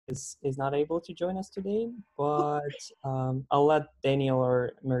is not able to join us today, but I'll let Daniel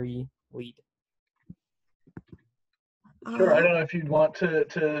or Marie lead. Sure. I don't know if you'd want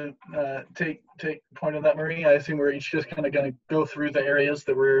to take point on that, Marie. I assume we're each just kind of going to go through the areas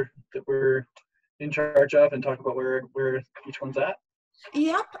that we're in charge of and talk about where each one's at.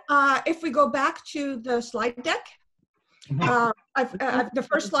 Yep. If we go back to the slide deck, the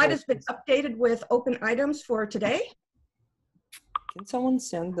first slide has been updated with open items for today. Can someone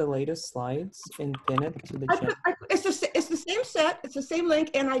send the latest slides and pin it to the chat? It's the same set, it's the same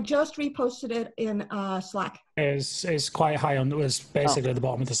link, and I just reposted it in Slack. It's quite high on. It was basically at the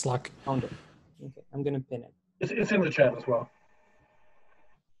bottom of the Slack. Found it. Okay, I'm gonna pin it. It's in the chat as well.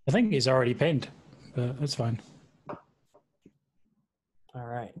 I think he's already pinned, but that's fine. All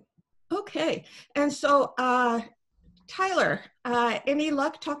right. Okay, and so Tyler, any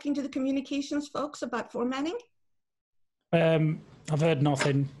luck talking to the communications folks about formatting? I've heard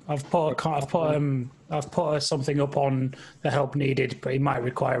nothing. I've put something up on the help needed, but it might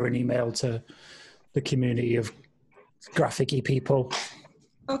require an email to the community of graphic-y people.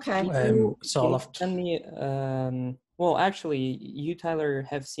 Okay. So I'll have to send me. Well, actually, you, Tyler,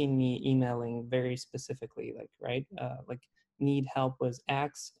 have seen me emailing very specifically, like, right? Like, need help with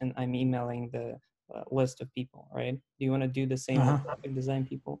X, and I'm emailing the list of people, right? Do you want to do the same with graphic design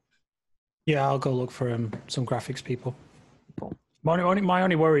people? Yeah, I'll go look for some graphics people. Cool. My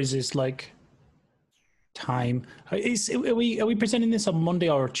only worries is like time. Are we presenting this on Monday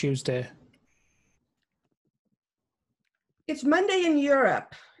or Tuesday? It's Monday in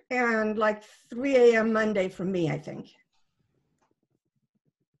Europe and like 3 a.m. Monday for me, I think.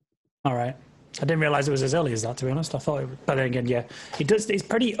 All right. I didn't realize it was as early as that, to be honest. I thought, but then again, yeah, it's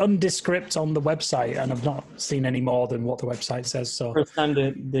pretty undescript on the website, and I've not seen any more than what the website says. So first time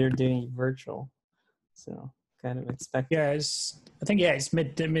they're doing virtual, so kind of expect. Yeah, I think it's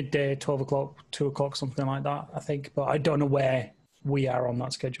midday, 12 o'clock, 2 o'clock, something like that. I think, but I don't know where we are on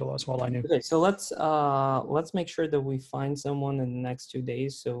that schedule. That's all I knew. Okay, so let's make sure that we find someone in the next 2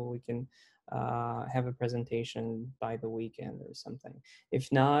 days so we can have a presentation by the weekend or something.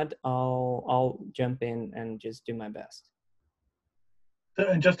 If not, I'll jump in and just do my best. So,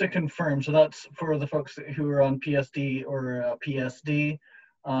 and just to confirm, so that's for the folks who are on PSD or PSD.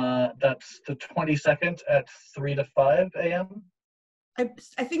 That's the 22nd at 3 to 5 a.m. I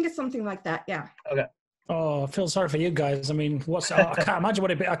think it's something like that. Yeah. Okay. Oh, I feel sorry for you guys. I mean, I can't imagine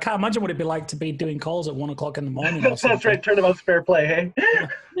what it'd be like to be doing calls at 1 o'clock in the morning. Or That's right. Turnabout's fair play, hey?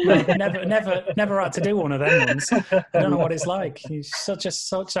 No, never had to do one of them ones. I don't know what it's like. It's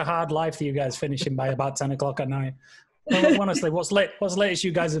such a hard life for you guys finishing by about 10 o'clock at night. Well, honestly, what's latest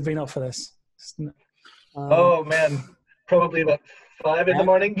you guys have been up for this? Oh man, probably about 5 in the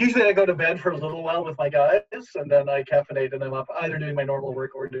morning. Usually I go to bed for a little while with my guys, and then I caffeinate, and I'm up either doing my normal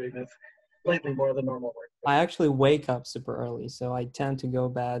work or doing this slightly more than normal work. I actually wake up super early, so I tend to go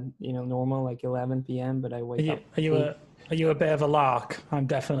bed, normal like 11 p.m. But I wake up. Are you a bit of a lark? I'm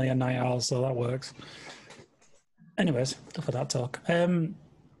definitely a night owl, so that works. Anyways, enough of that talk. Where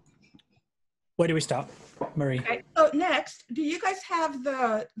do we start, Marie? Okay, so next, do you guys have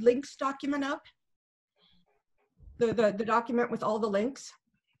the links document up? The document with all the links?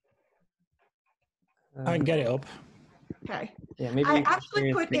 I can get it up. Okay. Yeah, maybe I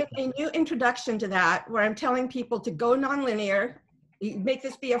actually put in a new introduction to that where I'm telling people to go nonlinear, make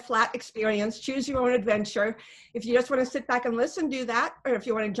this be a flat experience, choose your own adventure. If you just want to sit back and listen, do that. Or if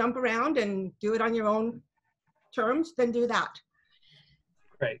you want to jump around and do it on your own terms, then do that.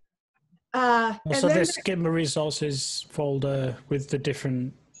 Great. So this give me resources folder with the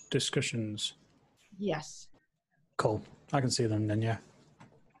different discussions. Yes. Cool. I can see them then, yeah.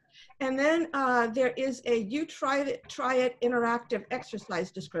 And then there is a you try it interactive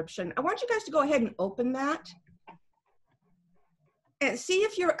exercise description. I want you guys to go ahead and open that and see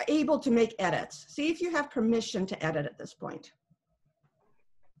if you're able to make edits. See if you have permission to edit at this point.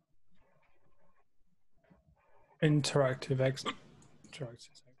 Interactive.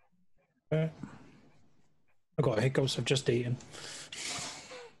 I've got hiccups. I've just eaten.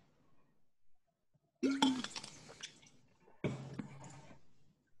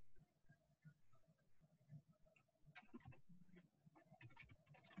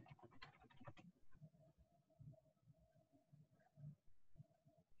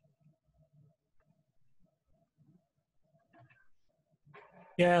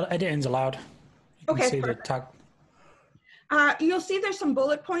 Yeah, editing's allowed. You can see the tag. You'll see there's some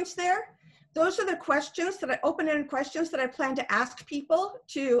bullet points there. Those are the questions that open-ended questions that I plan to ask people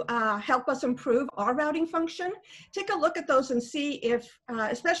to help us improve our routing function. Take a look at those and see if,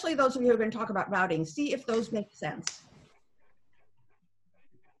 especially those of you who are going to talk about routing, see if those make sense.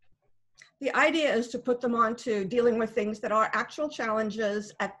 The idea is to put them on to dealing with things that are actual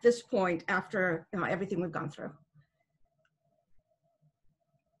challenges at this point after everything we've gone through.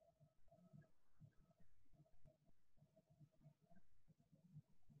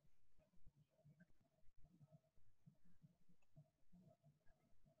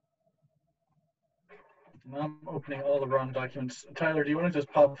 I'm opening all the wrong documents. Tyler, do you want to just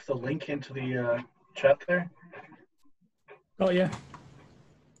pop the link into the chat there? Oh, yeah.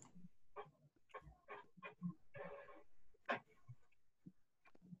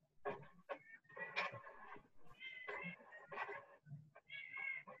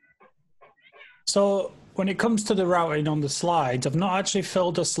 So when it comes to the routing on the slides, I've not actually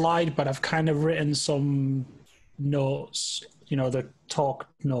filled a slide, but I've kind of written some notes, you know, the talk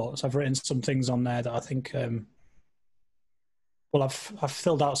notes. I've written some things on there that I think, well, I've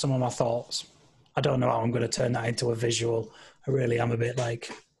filled out some of my thoughts. I don't know how I'm going to turn that into a visual. I really am a bit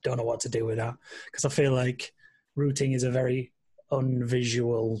like, don't know what to do with that, because I feel like routing is a very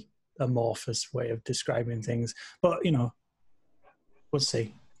unvisual, amorphous way of describing things. But, you know, we'll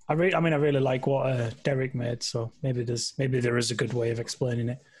see. I mean, I really like what Derek made, so maybe there is a good way of explaining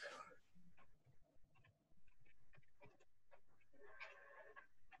it.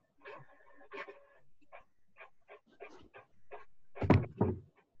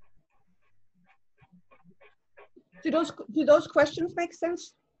 Do those questions make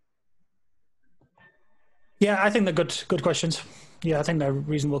sense? Yeah, I think they're good questions. Yeah, I think they're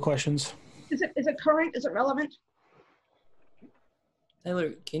reasonable questions. Is it current? Is it relevant?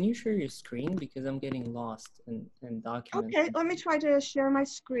 Tyler, can you share your screen, because I'm getting lost in documents? Okay, let me try to share my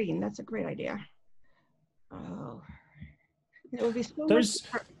screen. That's a great idea. Oh, it would be so There's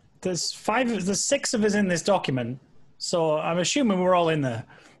 6 of us in this document, so I'm assuming we're all in there.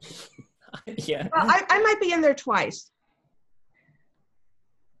 Yeah. Well, I might be in there twice.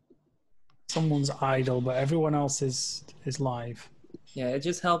 Someone's idle, but everyone else is live. Yeah, it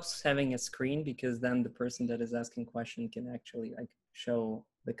just helps having a screen, because then the person that is asking question can actually like show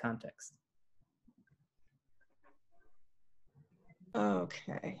the context.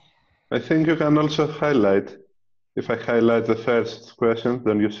 Okay. I think you can also highlight. If I highlight the first question,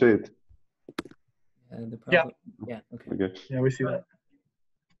 then you see it. Yeah. Yeah. Okay. Okay. Yeah, we see that.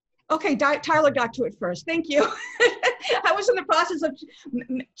 Okay, Tyler got to it first. Thank you. I was in the process of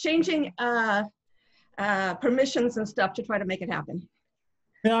changing permissions and stuff to try to make it happen.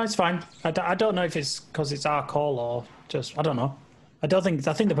 No, it's fine. I don't know if it's because it's our call or just, I don't know. I think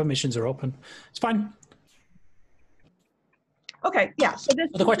the permissions are open. It's fine. Okay, yeah. So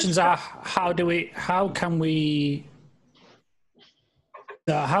The questions are, how come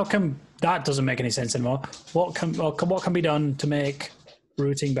that doesn't make any sense anymore? What can be done to make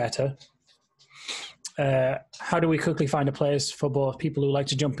routing better? How do we quickly find a place for both people who like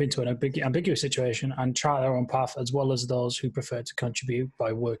to jump into an ambiguous situation and chart their own path, as well as those who prefer to contribute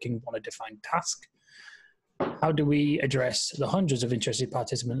by working on a defined task? How do we address the hundreds of interested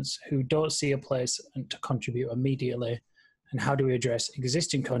participants who don't see a place to contribute immediately? And how do we address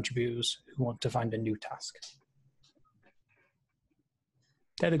existing contributors who want to find a new task?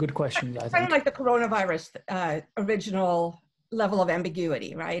 They're the good questions, I think. Kind of like the coronavirus original level of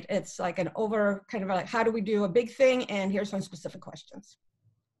ambiguity, right? It's like kind of like, how do we do a big thing? And here's some specific questions.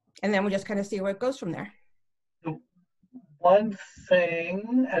 And then we just kind of see where it goes from there. One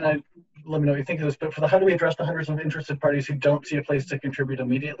thing, and let me know what you think of this, but for the how do we address the hundreds of interested parties who don't see a place to contribute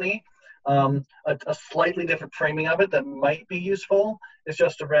immediately, a slightly different framing of it that might be useful is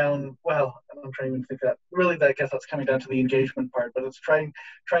just around, well, I'm trying to think that, really, I guess that's coming down to the engagement part, but it's trying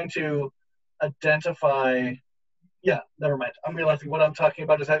to identify, yeah, never mind. I'm realizing what I'm talking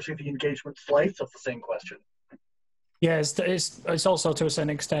about is actually the engagement slice of the same question. Yeah, it's also to a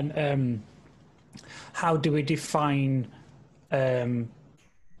certain extent, how do we define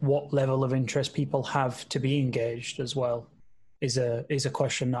what level of interest people have to be engaged as well? Is a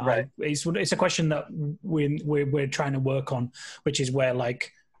question that right. It's a question that we're trying to work on, which is where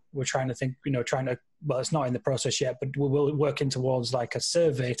like we're trying to think, well, it's not in the process yet, but we're working towards like a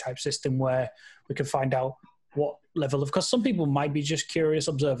survey type system where we can find out what level of, because some people might be just curious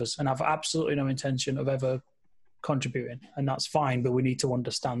observers and have absolutely no intention of ever contributing, and that's fine, but we need to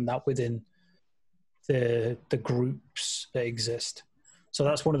understand that within the groups that exist. So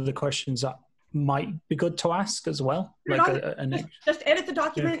that's one of the questions that might be good to ask as well. Like just edit the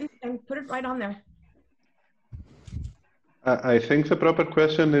document and put it right on there. I think the proper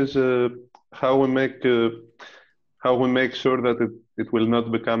question is how we make sure that it will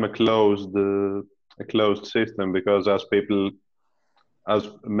not become a closed system, because as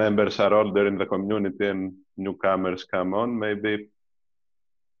members are older in the community and newcomers come on, maybe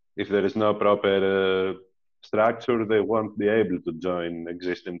if there is no proper structure, they won't be able to join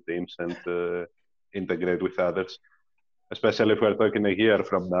existing teams and integrate with others. Especially if we're talking a year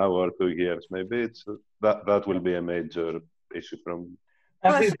from now or 2 years, maybe it's that will be a major issue from.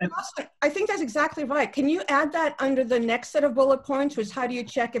 I think that's exactly right. Can you add that under the next set of bullet points, which is how do you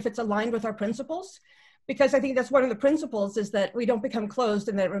check if it's aligned with our principles? Because I think that's one of the principles, is that we don't become closed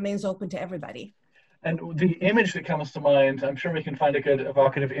and that it remains open to everybody. And the image that comes to mind, I'm sure we can find a good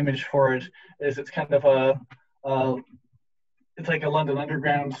evocative image for it, is it's kind of it's like a London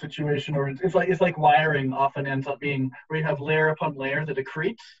Underground situation, or it's like wiring often ends up being, where you have layer upon layer that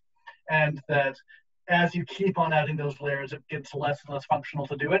accretes, and that as you keep on adding those layers, it gets less and less functional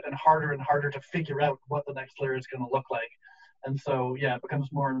to do it, and harder to figure out what the next layer is going to look like. And so, yeah, it becomes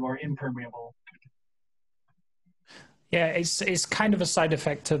more and more impermeable. Yeah, it's kind of a side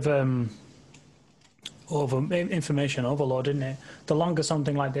effect of information overload, isn't it? The longer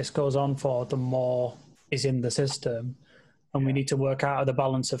something like this goes on for, the more is in the system. And we need to work out the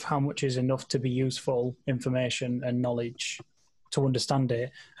balance of how much is enough to be useful information and knowledge to understand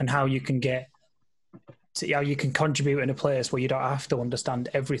it, and how you can how you can contribute in a place where you don't have to understand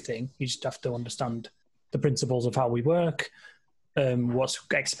everything. You just have to understand the principles of how we work, what's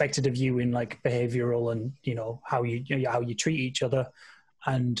expected of you in like behavioral and, how you treat each other,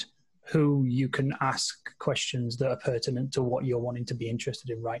 and who you can ask questions that are pertinent to what you're wanting to be interested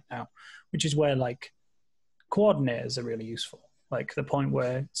in right now, which is where like coordinators are really useful. Like the point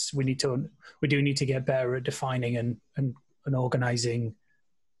where we do need to get better at defining and organizing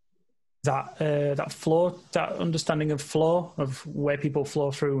that flow, that understanding of flow, of where people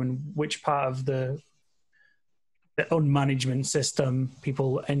flow through and which part of the unmanagement system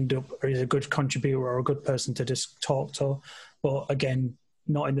people end up or is a good contributor or a good person to just talk to. But again,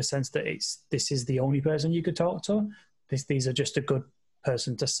 not in the sense that this is the only person you could talk to. These are just a good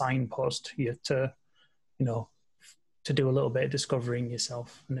person to signpost you to, to do a little bit of discovering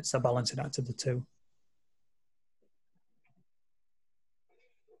yourself, and it's a balancing act of the two.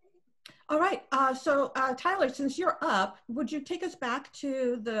 All right, so Tyler, since you're up, would you take us back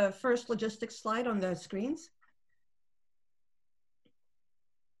to the first logistics slide on the screens?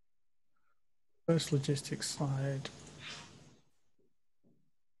 First logistics slide.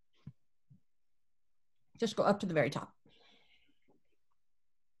 Just go up to the very top.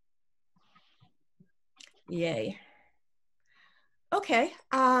 Yay. Okay.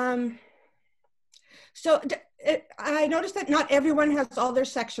 So I noticed that not everyone has all their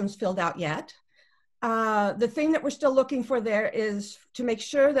sections filled out yet. The thing that we're still looking for there is to make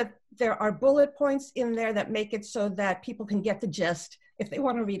sure that there are bullet points in there that make it so that people can get the gist if they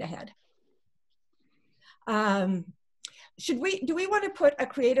want to read ahead. Do we want to put a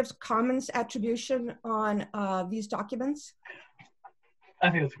Creative Commons attribution on these documents? I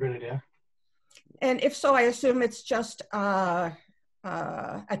think that's a great idea. And if so, I assume it's just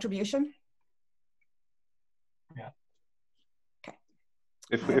attribution? Yeah. Okay.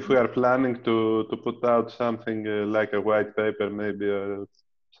 If we are planning to put out something like a white paper, maybe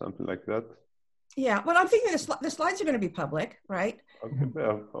something like that. Yeah, well, I'm thinking the slides are going to be public, right? Okay,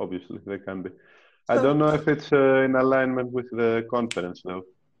 yeah, obviously they can be. I don't know if it's in alignment with the conference though,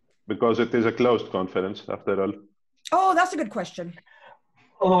 because it is a closed conference after all. Oh, that's a good question.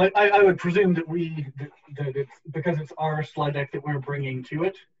 Although I would presume that that it's because it's our slide deck that we're bringing to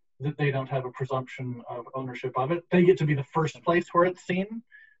it, that they don't have a presumption of ownership of it. They get to be the first place where it's seen,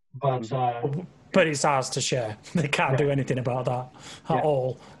 but it's ours to share. They can't do anything about that at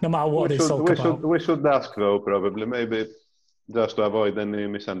all, no matter what they talk about. We should ask though, probably, maybe just to avoid any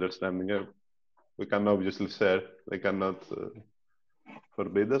misunderstanding. We can obviously share. They cannot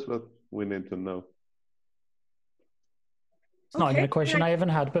forbid us, but we need to know. It's not even a question I haven't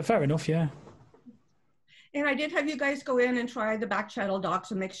had, but fair enough, yeah. And I did have you guys go in and try the back channel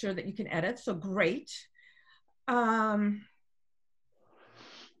docs and make sure that you can edit, so great. The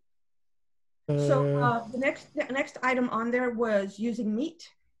next item on there was using Meet.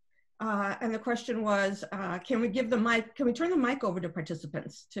 And the question was, can we turn the mic over to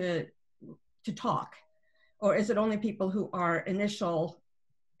participants to talk? Or is it only people who are initial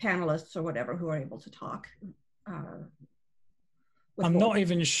panelists or whatever who are able to talk? I'm not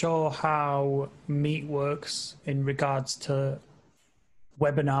even sure how Meet works in regards to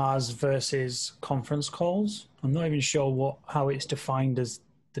webinars versus conference calls. I'm not even sure how it's defined as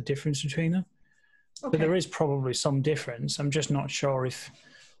the difference between them. Okay. But there is probably some difference. I'm just not sure if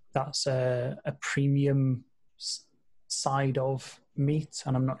that's a premium side of Meet,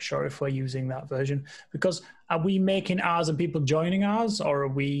 and I'm not sure if we're using that version. Because are we making ours and people joining ours, or are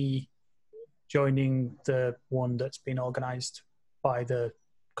we joining the one that's been organized by the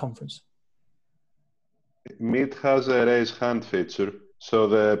conference? Meet has a raise hand feature, so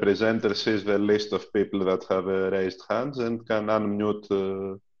the presenter sees the list of people that have raised hands and can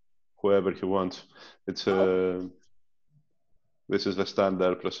unmute whoever he wants. It's this is the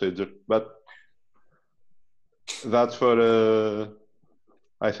standard procedure, but that's for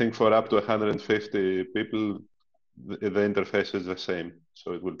I think for up to 150 people, the interface is the same,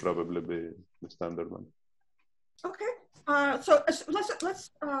 so it will probably be the standard one. Okay, so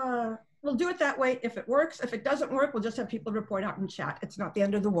we'll do it that way if it works. If it doesn't work, we'll just have people report out in chat. It's not the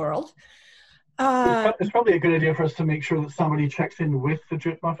end of the world. It's probably a good idea for us to make sure that somebody checks in with the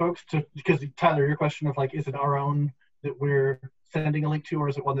JITMA folks, because Tyler, your question of like, is it our own that we're sending a link to, or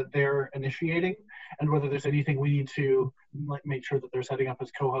is it one that they're initiating, and whether there's anything we need to like make sure that they're setting up as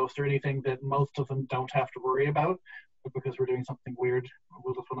co-host or anything that most of them don't have to worry about, but because we're doing something weird,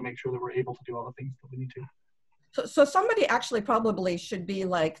 we'll just want to make sure that we're able to do all the things that we need to. So somebody actually probably should be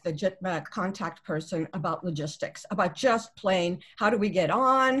like the JITMA contact person about logistics, about just plain, how do we get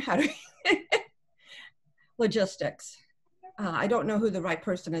on? How do we logistics. I don't know who the right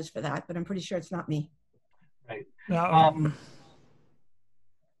person is for that, but I'm pretty sure it's not me. Right. No.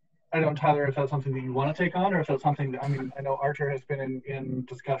 I don't know, Tyler, if that's something that you want to take on, or if that's something that, I mean, I know Archer has been in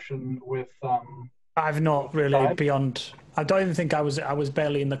discussion with I've not really Stibe. beyond. I don't even think I was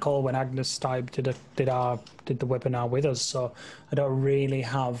barely in the call when Agnes Stibe did the webinar with us, so I don't really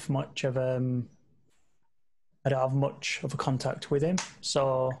have much of I don't have much of a contact with him,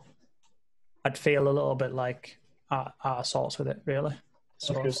 so I'd feel a little bit like out of sorts with it, really.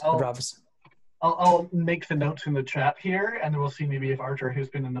 So I'll make the notes in the chat here, and then we'll see maybe if Archer, who's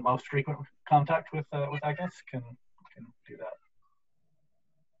been in the most frequent contact with Agnes, can do that.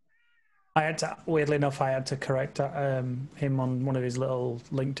 I had to, weirdly enough, I had to correct him on one of his little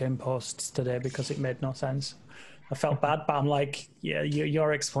LinkedIn posts today because it made no sense. I felt bad, but I'm like, yeah,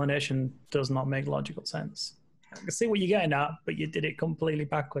 your explanation does not make logical sense. I can see what you're getting at, but you did it completely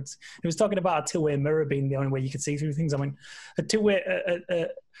backwards. He was talking about a two-way mirror being the only way you could see through things. I mean, a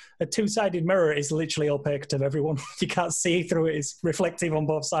two-sided mirror is literally opaque to everyone. You can't see through it. It's reflective on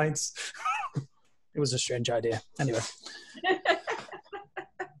both sides. It was a strange idea. Anyway.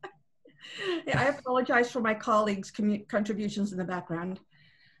 Yeah, I apologize for my colleagues' contributions in the background.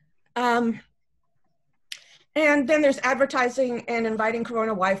 And then there's advertising and inviting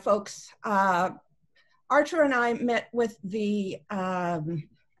CoronaWhy folks. Archer and I met with the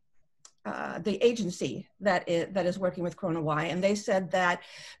agency that is working with CoronaWhy, and they said that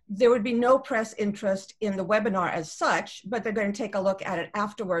there would be no press interest in the webinar as such, but they're going to take a look at it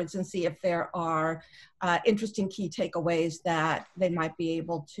afterwards and see if there are interesting key takeaways that they might be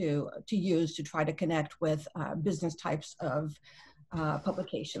able to use to try to connect with business types of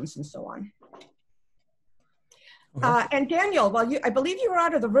publications and so on. And Daniel, well, I believe you were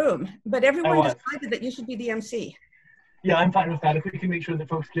out of the room, but everyone decided that you should be the MC. Yeah, I'm fine with that. If we can make sure that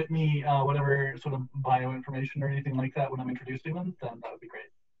folks get me whatever sort of bio information or anything like that when I'm introducing them, then that would be great.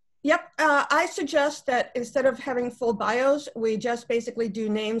 Yep, I suggest that instead of having full bios, we just basically do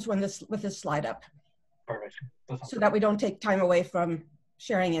names with this slide up. Perfect. So that we don't take time away from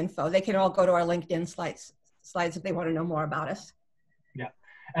sharing info. They can all go to our LinkedIn slides if they want to know more about us. Yeah,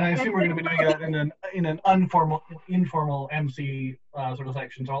 and I assume we're going to be doing that in an informal MC sort of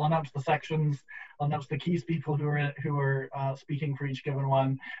section. So I'll announce the sections, I'll announce the key people who are speaking for each given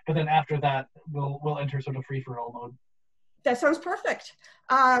one, but then after that, we'll enter sort of free-for-all mode. That sounds perfect.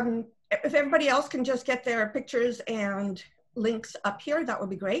 If everybody else can just get their pictures and links up here, that would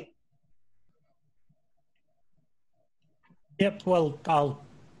be great. Yep. Well,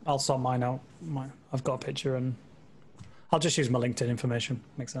 I'll sort mine out. I've got a picture, and I'll just use my LinkedIn information.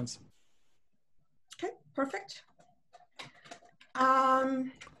 Makes sense. Okay. Perfect.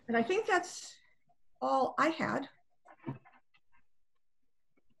 And I think that's all I had.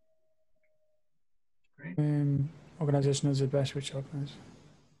 Great. Organization is the best which organize.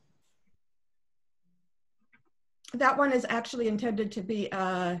 That one is actually intended to be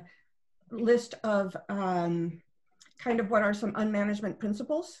a list of kind of what are some unmanagement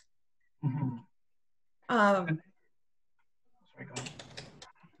principles. Mm-hmm.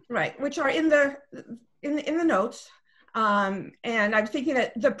 Right, which are in the notes. And I'm thinking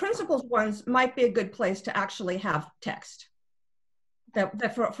that the principles ones might be a good place to actually have text.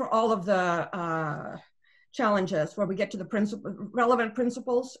 That for all of the challenges where we get to the relevant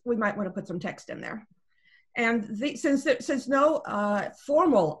principles, we might want to put some text in there. And since no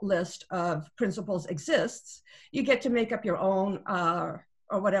formal list of principles exists, you get to make up your own or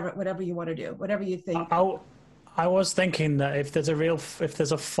whatever you want to do, whatever you think. I was thinking that if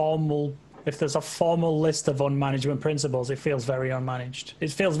there's a formal if there's a formal list of unmanagement principles, it feels very unmanaged.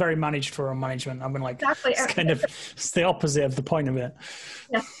 It feels very managed for unmanagement. I mean, like, Exactly. it's kind of, it's the opposite of the point of it.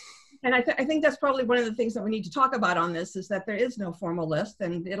 Yes. And I think that's probably one of the things that we need to talk about on this, is that there is no formal list,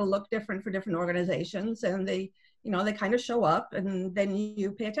 and it'll look different for different organizations, and they kind of show up, and then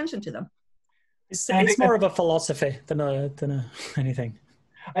you pay attention to them. It's more of a philosophy than anything.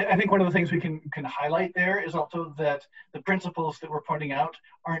 I think one of the things we can highlight there is also that the principles that we're pointing out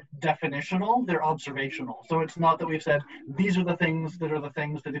aren't definitional, they're observational. So it's not that we've said, these are the things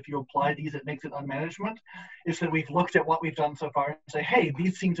that if you apply these, it makes it unmanagement. It's that we've looked at what we've done so far and say, hey,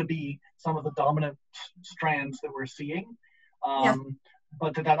 these seem to be some of the dominant strands that we're seeing.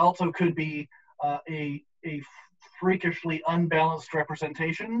 But that also could be a freakishly unbalanced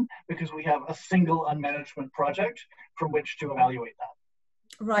representation because we have a single unmanagement project from which to evaluate that.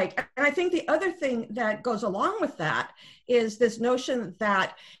 Right. And I think the other thing that goes along with that is this notion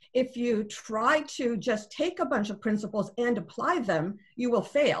that if you try to just take a bunch of principles and apply them, you will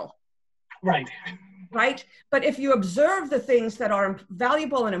fail. Right. Right. But if you observe the things that are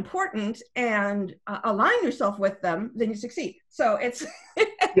valuable and important and align yourself with them, then you succeed. So it's.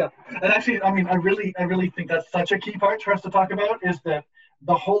 Yeah. And actually, I mean, I really think that's such a key part for us to talk about, is that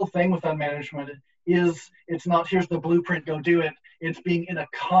the whole thing with unmanagement is, it's not here's the blueprint, go do it. It's being in a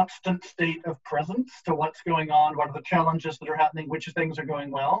constant state of presence to what's going on, what are the challenges that are happening, which things are going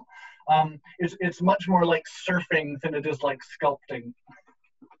well. It's much more like surfing than it is like sculpting.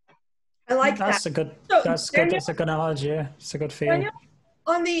 I like that's that. That's a good analogy. Yeah, it's a good feel. Daniel,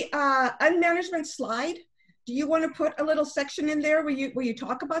 on the unmanagement slide, do you want to put a little section in there where you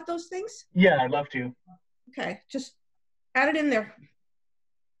talk about those things? Yeah, I'd love to. Okay, just add it in there.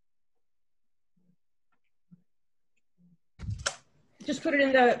 Just put it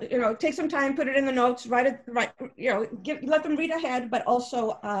in the, take some time, put it in the notes, write it, let them read ahead, but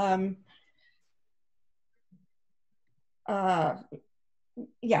also,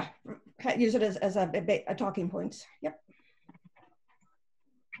 use it as a talking points. Yep.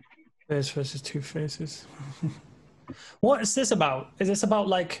 Face versus two faces. What is this about? Is this about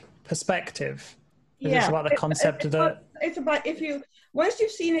like perspective? Is this about the concept of the? It's about once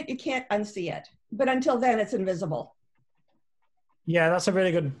you've seen it, you can't unsee it. But until then, it's invisible. Yeah, that's a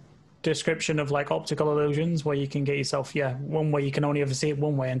really good description of like optical illusions, where you can get yourself, one way you can only ever see it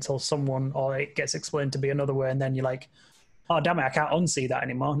one way until someone, or it gets explained to be another way, and then you're like, oh damn it, I can't unsee that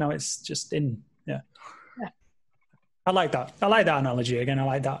anymore. Now it's just in. Yeah. I like that. I like that analogy. Again, I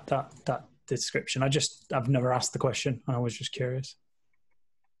like that description. I've never asked the question, and I was just curious.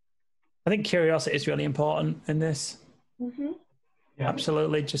 I think curiosity is really important in this. Mm-hmm. Yeah.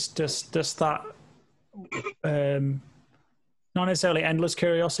 Absolutely. Just that. Not necessarily endless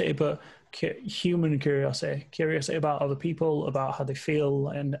curiosity, but human curiosity about other people, about how they feel,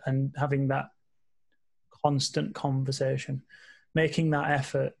 and having that constant conversation, making that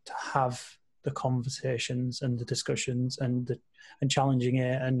effort to have the conversations and the discussions and challenging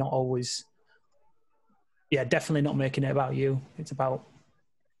it, and not always, definitely not making it about you. It's about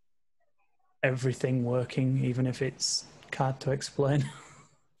everything working, even if it's hard to explain.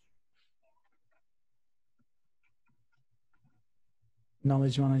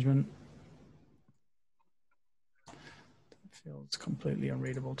 Knowledge management feels completely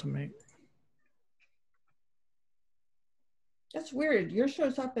unreadable to me. That's weird. Yours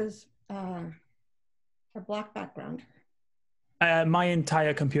shows up as a black background. My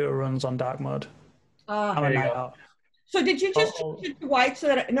entire computer runs on dark mode. I'm a night owl. So did you just change it to white so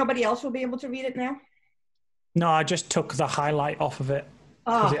that nobody else will be able to read it now? No, I just took the highlight off of it.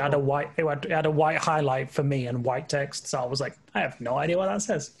 Because it had a white highlight for me and white text, so I was like, I have no idea what that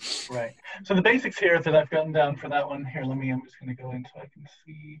says. Right. So the basics here that I've gotten down for that one here. I'm just going to go in so I can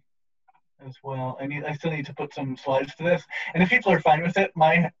see as well. I still need to put some slides to this, and if people are fine with it,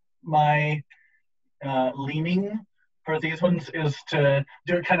 my leaning for these ones is to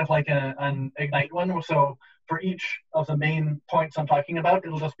do it kind of like an Ignite one. So for each of the main points I'm talking about,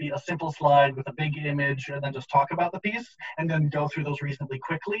 it'll just be a simple slide with a big image, and then just talk about the piece, and then go through those reasonably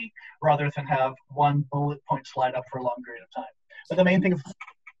quickly, rather than have one bullet point slide up for a long period of time. But the main thing is,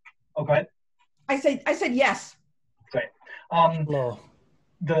 go ahead. I said yes. Great. Hello.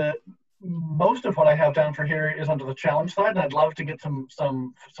 The most of what I have down for here is under the challenge side, and I'd love to get some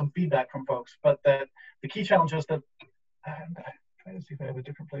feedback from folks. But the key challenge is that I'm trying to see if I have a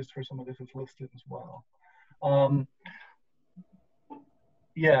different place for some of this is listed as well.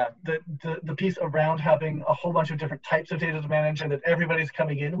 The piece around having a whole bunch of different types of data to manage, and that everybody's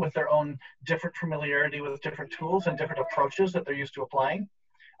coming in with their own different familiarity with different tools and different approaches that they're used to applying,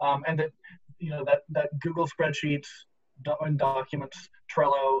 and that that Google spreadsheets in documents,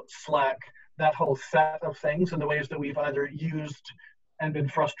 Trello, Slack, that whole set of things, and the ways that we've either used and been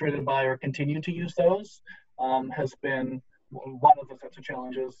frustrated by or continue to use those has been one of the sets of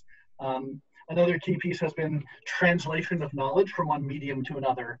challenges. Another key piece has been translation of knowledge from one medium to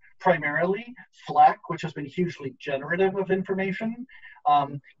another, primarily Slack, which has been hugely generative of information,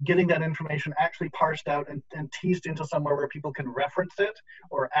 getting that information actually parsed out and teased into somewhere where people can reference it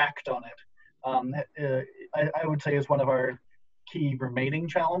or act on it. I would say is one of our key remaining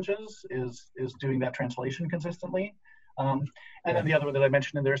challenges is doing that translation consistently. And then the other one that I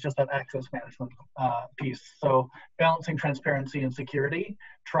mentioned in there is just that access management piece. So balancing transparency and security,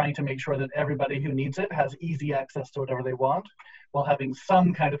 trying to make sure that everybody who needs it has easy access to whatever they want, while having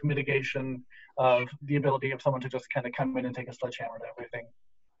some kind of mitigation of the ability of someone to just kind of come in and take a sledgehammer to everything.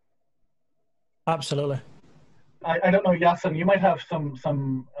 Absolutely. I don't know, Yasin, you might have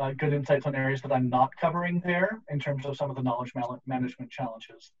some good insights on areas that I'm not covering there in terms of some of the knowledge management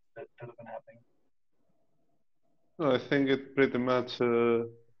challenges that have been happening. No, I think it pretty much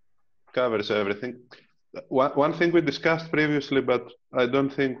covers everything. One thing we discussed previously, but I don't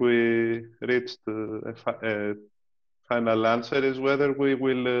think we reached a final answer, is whether we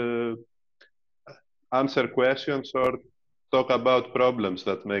will answer questions or talk about problems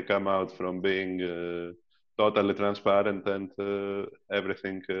that may come out from being totally transparent and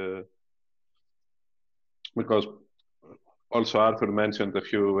everything. Because also Arthur mentioned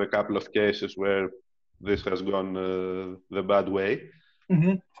a couple of cases where this has gone the bad way.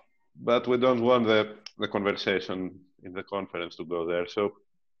 Mm-hmm. But we don't want the conversation in the conference to go there. So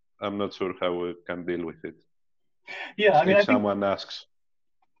I'm not sure how we can deal with it. Yeah, I mean, if someone asks.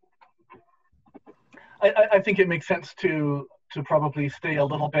 I think it makes sense to probably stay a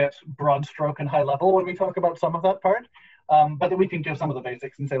little bit broad stroke and high level when we talk about some of that part. But that we can give some of the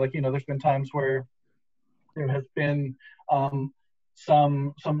basics and say, like, you know, there's been times where there has been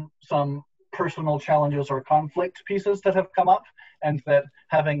some personal challenges or conflict pieces that have come up, and that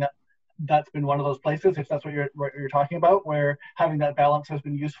that's been one of those places, if that's what you're talking about, where having that balance has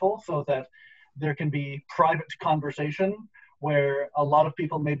been useful, so that there can be private conversation where a lot of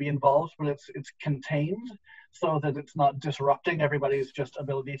people may be involved, but it's contained, so that it's not disrupting everybody's just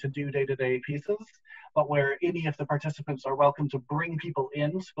ability to do day-to-day pieces, but where any of the participants are welcome to bring people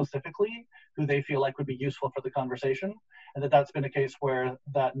in specifically who they feel like would be useful for the conversation, and that's been a case where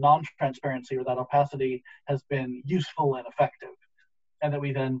that non-transparency or that opacity has been useful and effective, and that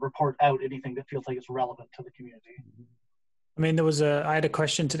we then report out anything that feels like it's relevant to the community. I mean, I had a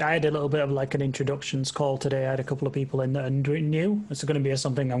question today. I had a little bit of like an introductions call today. I had a couple of people in that are new. It's going to be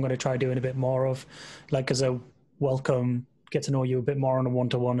something I'm going to try doing a bit more of, like as a welcome, get to know you a bit more on a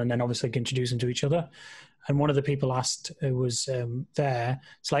one-to-one, and then obviously introduce them to each other. And one of the people asked who was there,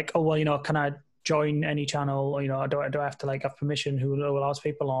 it's like, oh, well, you know, can I join any channel? Or, you know, do I have to like have permission? Who will ask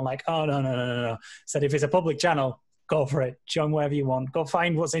people on? Like, oh, no. Said if it's a public channel, go for it. Join wherever you want. Go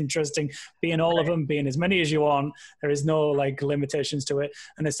find what's interesting. Be in all of them. Be in as many as you want. There is no like limitations to it.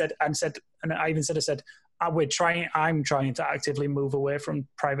 And I said, I'm trying to actively move away from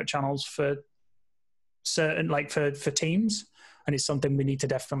private channels for certain, like for teams, and it's something we need to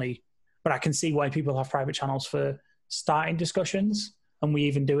definitely. But I can see why people have private channels for starting discussions. And we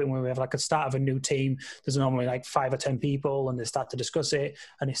even do it when we have like a start of a new team. There's normally like 5 or 10 people, and they start to discuss it,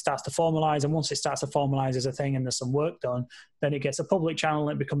 and it starts to formalize. And once it starts to formalize as a thing and there's some work done, then it gets a public channel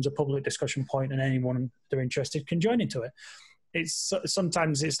and it becomes a public discussion point, and anyone they're interested can join into it.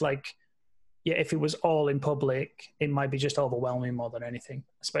 Sometimes it's like, yeah, if it was all in public, it might be just overwhelming more than anything,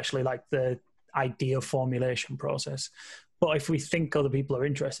 especially like the idea formulation process. But if we think other people are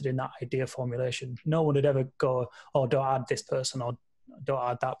interested in that idea formulation, no one would ever go, oh, don't add this person or don't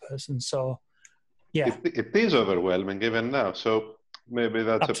add that person. So yeah, it is overwhelming even now, so maybe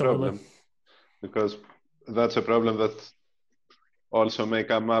that's Absolutely. a problem, because that's a problem that also may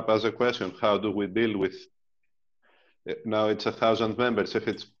come up as a question. How do we deal with now? It's 1,000 members. If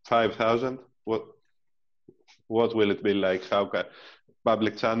it's 5,000, what will it be like? How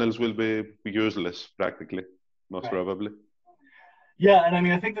public channels will be useless practically, most probably. Yeah, and I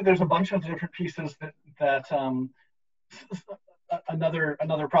mean, I think that there's a bunch of different pieces that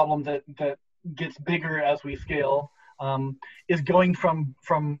another problem that gets bigger as we scale is going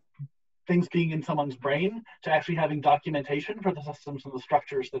from things being in someone's brain to actually having documentation for the systems and the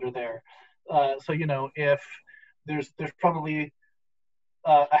structures that are there. So, you know, if there's probably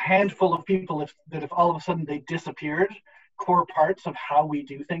a handful of people if all of a sudden they disappeared, core parts of how we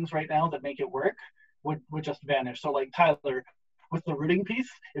do things right now that make it work would just vanish. So like Tyler, with the routing piece,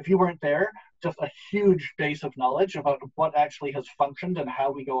 if you weren't there, just a huge base of knowledge about what actually has functioned and how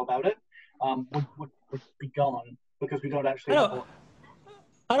we go about it would be gone. because we don't actually I have don't,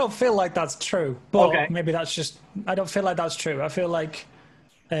 I don't feel like that's true, but Okay. maybe that's just, I don't feel like that's true. I feel like,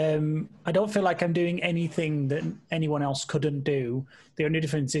 I don't feel like I'm doing anything that anyone else couldn't do. The only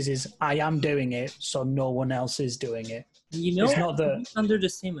difference is I am doing it, so no one else is doing it. You know, It's not that. I'm under the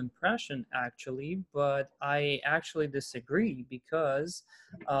same impression actually, but I actually disagree because,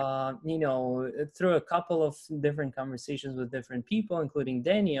 you know, through a couple of different conversations with different people, including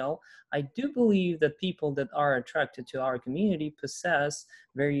Daniel, I do believe that people that are attracted to our community possess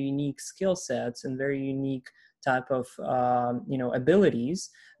very unique skill sets and very unique type of you know,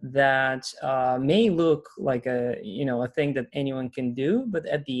 abilities that may look like a, you know, a thing that anyone can do, but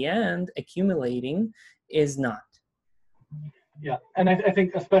at the end accumulating is not. Yeah, and I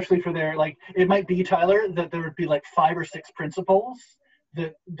think especially for their, like, it might be, Tyler, that there would be like 5 or 6 principles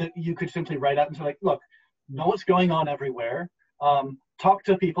that you could simply write out and say, like, look, know what's going on everywhere. Talk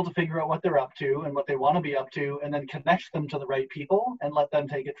to people to figure out what they're up to and what they want to be up to, and then connect them to the right people and let them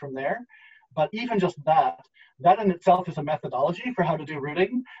take it from there. But even just that in itself is a methodology for how to do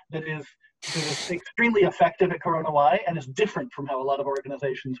routing that is extremely effective at CoronaWhy and is different from how a lot of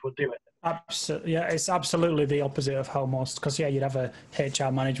organizations would do it. Absolutely, yeah, it's absolutely the opposite of how most, because yeah, you'd have a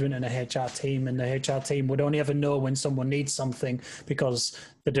HR management and a HR team, and the HR team would only ever know when someone needs something because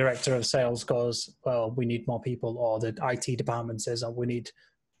the director of sales goes, well, we need more people, or the IT department says, oh, we need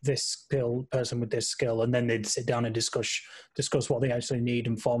this skill person with this skill, and then they'd sit down and discuss what they actually need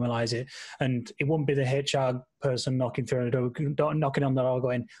and formalize it. And it wouldn't be the HR person knocking through the door, knocking on the door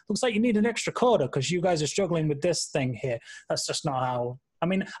going, looks like you need an extra coder because you guys are struggling with this thing here. That's just not how, I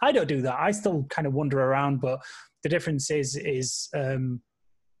mean, I don't do that. I still kind of wander around, but the difference is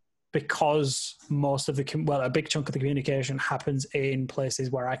because most of a big chunk of the communication happens in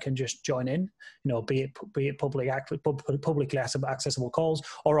places where I can just join in, you know, be it publicly accessible calls,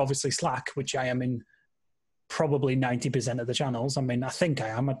 or obviously Slack, which I am in probably 90% of the channels. I mean, I think I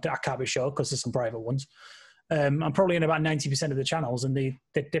am. I can't be sure because there's some private ones. I'm probably in about 90% of the channels, and the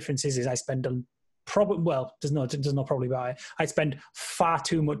difference is I spend there's no probably about it. I spend far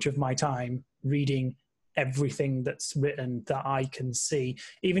too much of my time reading everything that's written that I can see.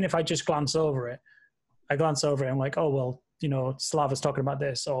 Even if I just glance over it, I'm like, oh, well, you know, Slava's talking about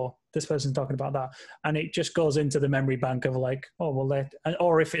this, or this person's talking about that. And it just goes into the memory bank of like, oh, well,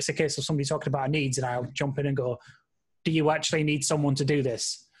 or if it's a case of somebody talking about needs, and I'll jump in and go, do you actually need someone to do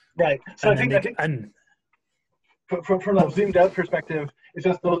this? Right. So and I think from a zoomed out perspective, it's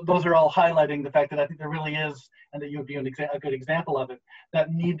just those are all highlighting the fact that I think there really is, and that you would be a good example of it,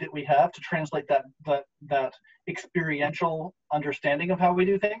 that need that we have to translate that experiential understanding of how we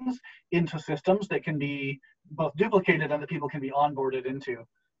do things into systems that can be both duplicated and that people can be onboarded into.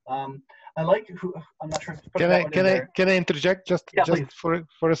 I like I'm not sure. Can I interject just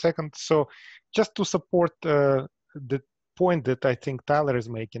for a second? So just to support the point that I think Tyler is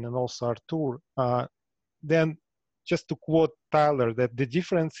making, and also Artur, then just to quote Tyler, that the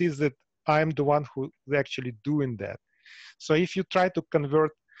difference is that I'm the one who's actually doing that. So if you try to convert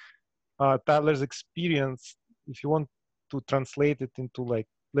Tyler's experience, if you want to translate it into, like,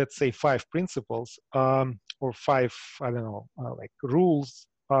 let's say 5 principles, or 5, I don't know, like rules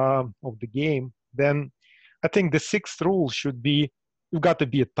of the game, then I think the 6th rule should be, you've got to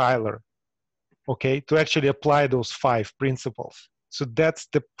be a Tyler, okay, to actually apply those 5 principles. So that's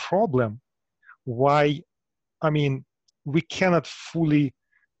the problem. Why, I mean, we cannot fully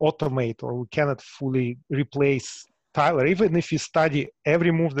automate, or we cannot fully replace Tyler, even if you study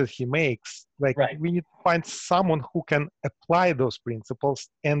every move that he makes. Like, we need to find someone who can apply those principles,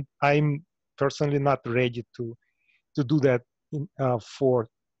 and I'm personally not ready to do that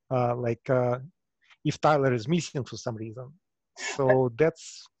if Tyler is missing for some reason. So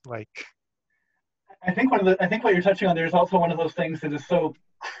that's like, I think what you're touching on there is also one of those things that is so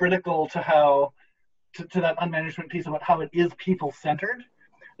critical to how to that unmanagement piece about how it is people-centered,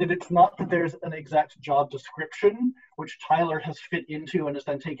 that it's not that there's an exact job description which Tyler has fit into and is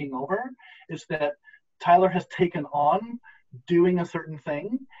then taking over. It's that Tyler has taken on doing a certain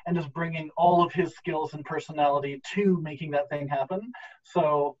thing and is bringing all of his skills and personality to making that thing happen.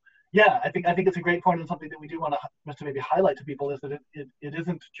 So yeah, I think it's a great point, and something that we do want to maybe highlight to people is that it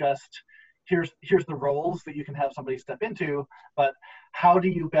isn't just here's the roles that you can have somebody step into, but how do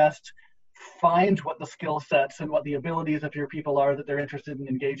you best find what the skill sets and what the abilities of your people are that they're interested in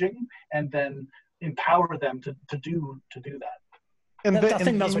engaging, and then empower them to do that. And I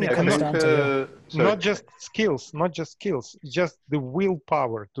think that's what it comes down to. Not just skills, just the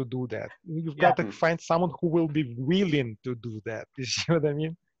willpower to do that. You've got to find someone who will be willing to do that. You see what I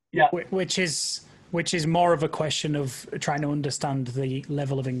mean? Yeah. Which is which is more of a question of trying to understand the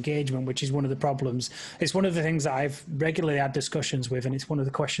level of engagement, which is one of the problems. It's one of the things that I've regularly had discussions with, and it's one of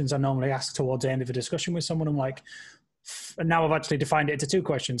the questions I normally ask towards the end of a discussion with someone. I'm like, and now I've actually defined it into two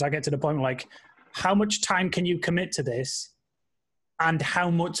questions. I get to the point like, how much time can you commit to this? And how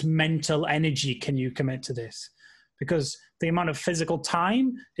much mental energy can you commit to this? Because the amount of physical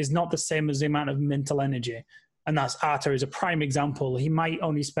time is not the same as the amount of mental energy. And that's Arthur is a prime example. He might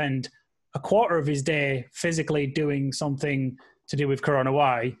only spend a quarter of his day physically doing something to do with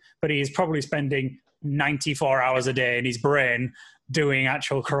CoronaWhy, but he is probably spending 94 hours a day in his brain doing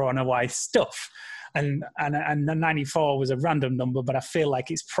actual CoronaWhy stuff. And the 94 was a random number, but I feel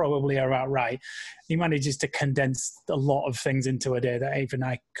like it's probably about right. He manages to condense a lot of things into a day that even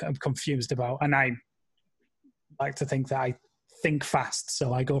I am confused about. And I like to think that I think fast,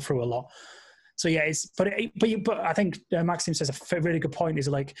 so I go through a lot. So yeah, but I think Maxim says a really good point. Is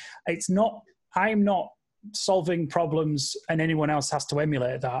like, it's not, I'm not solving problems and anyone else has to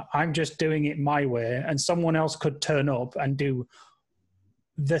emulate that. I'm just doing it my way, and someone else could turn up and do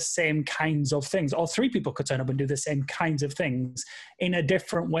the same kinds of things, or three people could turn up and do the same kinds of things in a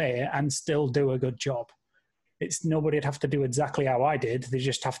different way and still do a good job. It's nobody'd have to do exactly how I did. They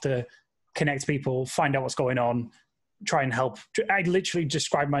just have to connect people, find out what's going on, try and help. I literally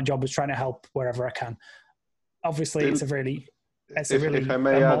describe my job as trying to help wherever I can. Obviously, it's a really if I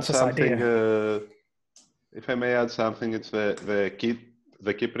may add something, if I may add something, it's the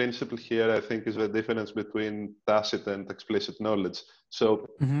key principle here, I think, is the difference between tacit and explicit knowledge. So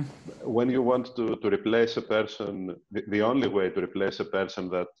when you want to replace a person, the only way to replace a person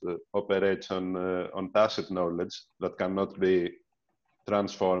that operates on tacit knowledge that cannot be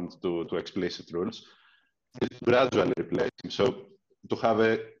transformed to explicit rules is to gradually replace him. So to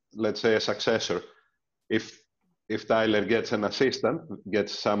have let's say, a successor, if Tyler gets an assistant,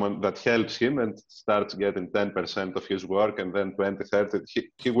 gets someone that helps him and starts getting 10% of his work and then 20, 30,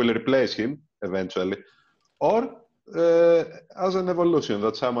 he will replace him eventually. Or as an evolution,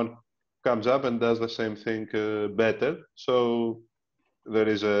 that someone comes up and does the same thing better. So there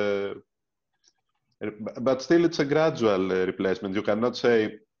is but still it's a gradual replacement. You cannot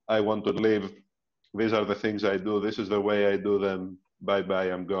say, I want to leave, these are the things I do, this is the way I do them, bye-bye,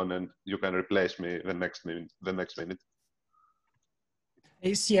 I'm gone, and you can replace me the next minute.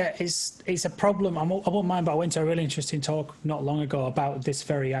 It's a problem. I won't mind, but I went to a really interesting talk not long ago about this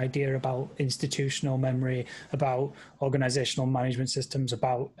very idea about institutional memory, about organizational management systems,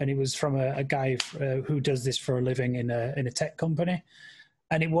 and it was from a guy who does this for a living in a tech company.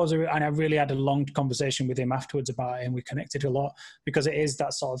 And and I really had a long conversation with him afterwards about it, and we connected a lot, because it is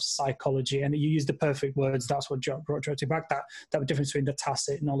that sort of psychology, and you use the perfect words. That's what brought you back. That difference between the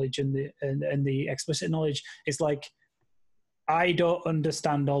tacit knowledge and the explicit knowledge is like, I don't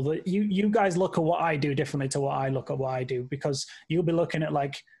understand all the, you guys look at what I do differently to what I look at what I do, because you'll be looking at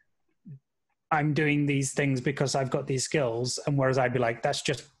like, I'm doing these things because I've got these skills, and whereas I'd be like, that's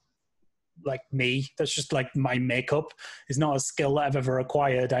just like me, that's just like my makeup. It's not a skill that I've ever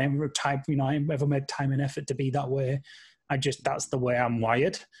acquired. I am type, I ever made time and effort to be that way. That's the way I'm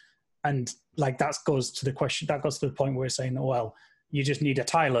wired. And like, that goes to the point where we're saying, well, you just need a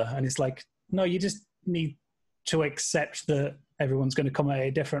Tyler. And it's like, no, you just need to accept that everyone's going to come at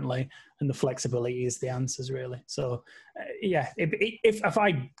it differently, and the flexibility is the answers, really. So yeah, if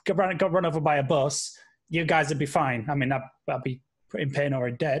I got run over by a bus, you guys would be fine. I mean, I'd be in pain or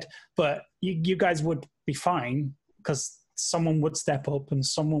dead, but you guys would be fine, because someone would step up and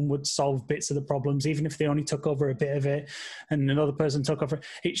someone would solve bits of the problems, even if they only took over a bit of it and another person took over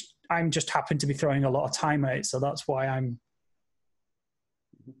it. I'm just happen to be throwing a lot of time at it, so that's why I'm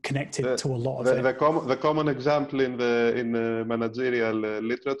connected to a lot of it. The common example in the managerial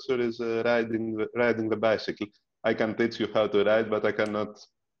literature is riding the bicycle. I can teach you how to ride, but I cannot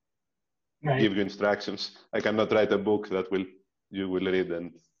give you instructions. I cannot write a book that you will read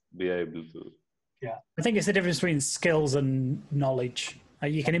and be able to. Yeah, I think it's the difference between skills and knowledge.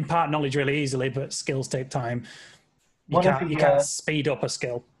 You can impart knowledge really easily, but skills take time. You can't speed up a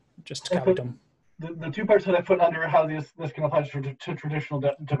skill just to carry them. The two parts that I put under how this can apply to traditional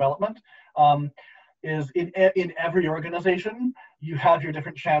development is in every organization, you have your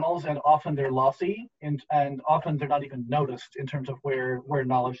different channels, and often they're lossy, and often they're not even noticed in terms of where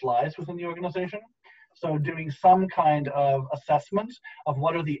knowledge lies within the organization. So doing some kind of assessment of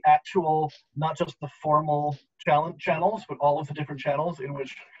what are the actual, not just the formal channels, but all of the different channels in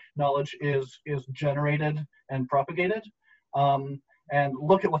which knowledge is generated and propagated. And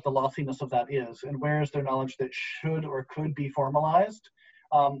look at what the lossiness of that is, and where is there knowledge that should or could be formalized.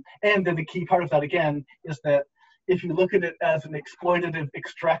 And then the key part of that, again, is that if you look at it as an exploitative,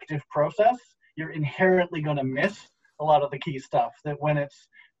 extractive process, you're inherently going to miss a lot of the key stuff. That when it's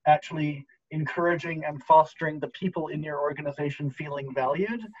actually encouraging and fostering the people in your organization feeling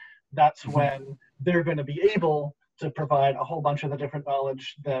valued, that's when they're going to be able to provide a whole bunch of the different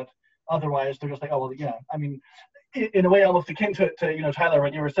knowledge that otherwise they're just like, oh, well, yeah, I mean, in a way almost akin to Tyler,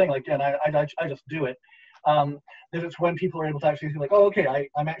 what you were saying, like, yeah, I just do it. That it's when people are able to actually feel like, oh, okay,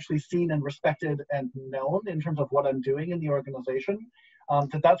 I'm actually seen and respected and known in terms of what I'm doing in the organization.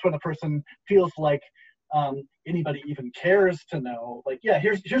 That's when a person feels like anybody even cares to know, like, yeah,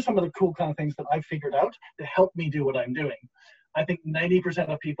 here's some of the cool kind of things that I've figured out to help me do what I'm doing. I think 90%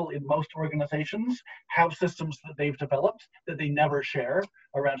 of people in most organizations have systems that they've developed that they never share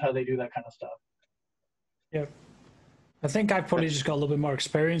around how they do that kind of stuff. Yeah, I think I've probably just got a little bit more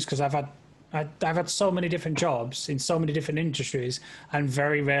experience because I've had so many different jobs in so many different industries, and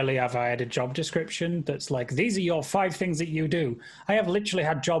very rarely have I had a job description that's like, these are your 5 things that you do. I have literally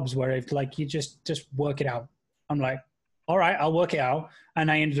had jobs where it's like, you just work it out. I'm like, all right, I'll work it out. And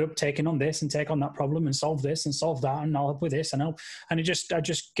I ended up taking on this and take on that problem and solve this and solve that, and I'll help with this and I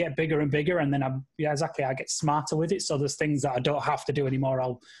just get bigger and bigger, and then I get smarter with it. So there's things that I don't have to do anymore.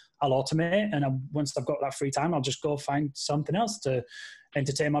 I'll automate, and once I've got that free time, I'll just go find something else to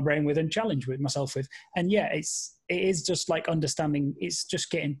entertain my brain with and challenge with myself with. And yeah, it is just like understanding. It's just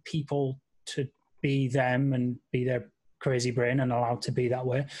getting people to be them and be their crazy brain and allowed to be that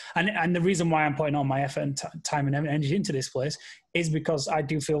way. And the reason why I'm putting all my effort and time and energy into this place is because I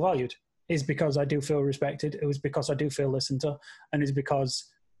do feel valued. Is because I do feel respected. It was because I do feel listened to, and it's because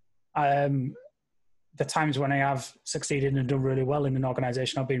the times when I have succeeded and done really well in an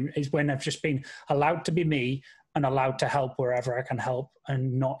organization is when I've just been allowed to be me and allowed to help wherever I can help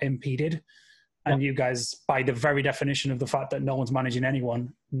and not impeded. And you guys, by the very definition of the fact that no one's managing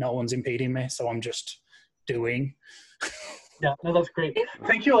anyone, no one's impeding me. So I'm just doing. Yeah, no, that's great.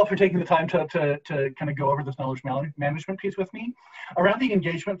 Thank you all for taking the time to kind of go over this knowledge management piece with me. Around the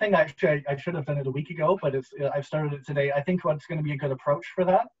engagement thing, I should have done it a week ago, but I've started it today. I think what's going to be a good approach for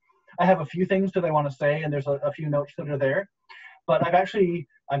that, I have a few things that I want to say, and there's a few notes that are there. But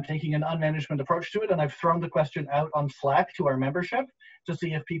I'm taking an unmanagement approach to it, and I've thrown the question out on Slack to our membership to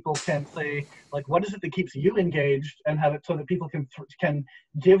see if people can say, like, what is it that keeps you engaged, and have it so that people can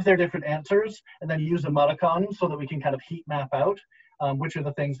give their different answers and then use emoticons so that we can kind of heat map out which are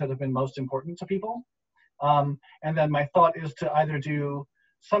the things that have been most important to people. And then my thought is to either do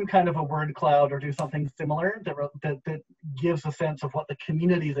some kind of a word cloud or do something similar that gives a sense of what the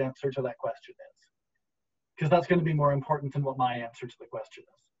community's answer to that question is. Because that's going to be more important than what my answer to the question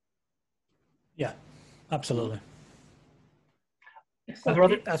is. Yeah, absolutely.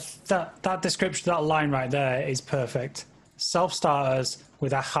 That description, that line right there is perfect. Self-starters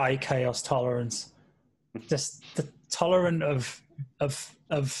with a high chaos tolerance. Just the tolerant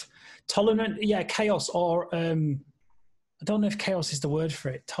chaos, or I don't know if chaos is the word for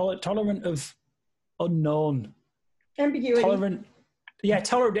it. Tolerant of unknown. Ambiguity. Tolerant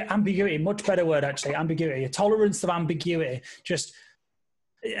ambiguity. Much better word, actually. Ambiguity. A tolerance of ambiguity. Just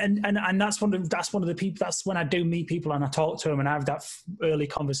and that's one of the people. That's when I do meet people and I talk to them and I have that early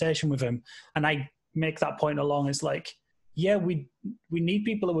conversation with them, and I make that point along. It's like, yeah, we need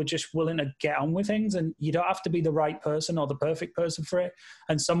people who are just willing to get on with things, and you don't have to be the right person or the perfect person for it.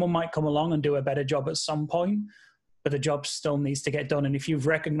 And someone might come along and do a better job at some point, but the job still needs to get done. And if you've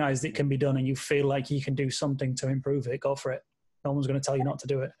recognized it can be done and you feel like you can do something to improve it, go for it. No one's going to tell you not to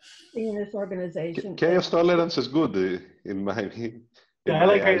do it. In this organization, Chaos tolerance is good in my eyes. I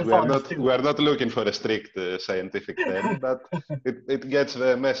like chaos tolerance too. We are not looking for a strict scientific term, but it gets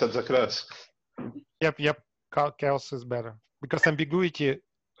the message across. Yep. Chaos is better, because ambiguity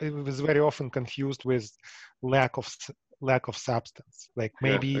is very often confused with lack of substance. Like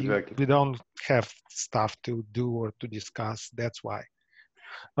maybe we don't have stuff to do or to discuss. That's why.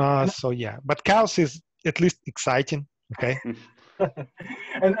 So yeah, but chaos is at least exciting. Okay.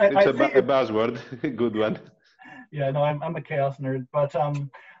 And it's a buzzword. Good one. Yeah, no, I'm a chaos nerd, but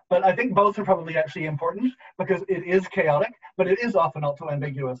I think both are probably actually important, because it is chaotic, but it is often also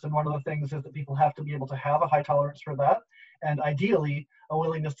ambiguous. And one of the things is that people have to be able to have a high tolerance for that, and ideally a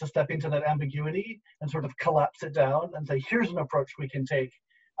willingness to step into that ambiguity and sort of collapse it down and say, here's an approach we can take.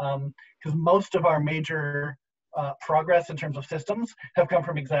 Because most of our major progress in terms of systems have come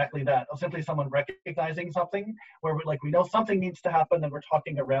from exactly that, of simply someone recognizing something where we know something needs to happen and we're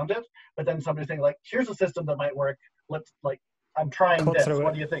talking around it, but then somebody saying, like, here's a system that might work, I'm trying this,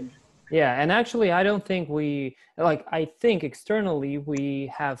 what do you think? Yeah, and actually I don't think I think externally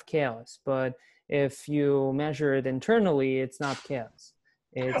we have chaos, but if you measure it internally, it's not chaos.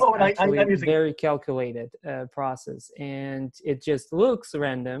 It's actually a very calculated process, and it just looks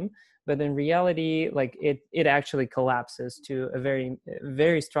random, but in reality, like it actually collapses to a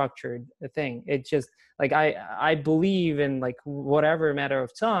very structured thing. It just like I believe in like whatever matter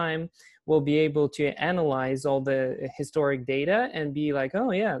of time we'll be able to analyze all the historic data and be like,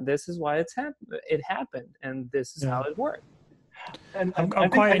 oh yeah, this is why it happened, and this is how it worked. And I'm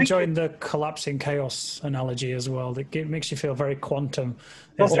quite enjoying the collapsing chaos analogy as well. It makes you feel very quantum.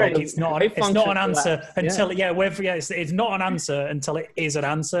 That's right. It's not an answer until it's not an answer until it is an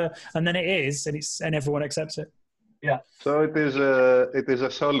answer, and then it is, and everyone accepts it. Yeah. So it is a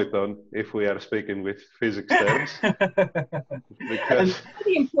soliton if we are speaking with physics terms. Because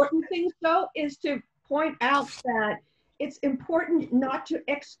the important thing though is to point out that it's important not to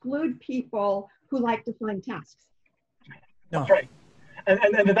exclude people who like to find tasks. That's right. And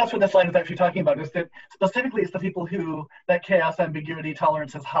that's what this slide is actually talking about, is that specifically it's the people who that chaos ambiguity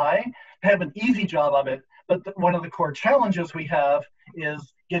tolerance is high, have an easy job of it, but one of the core challenges we have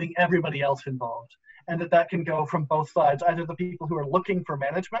is getting everybody else involved. And that can go from both sides, either the people who are looking for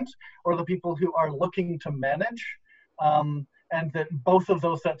management or the people who are looking to manage. And that both of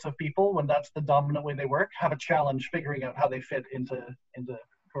those sets of people, when that's the dominant way they work, have a challenge figuring out how they fit into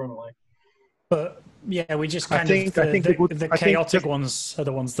CoronaWhy. But yeah, we just the chaotic ones are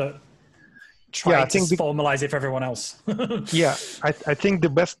the ones that try to formalize it for everyone else. Yeah, I think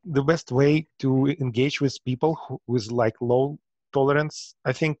the best way to engage with people with like low tolerance,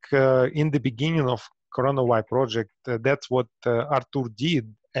 I think in the beginning of CoronaWhy project, that's what Artur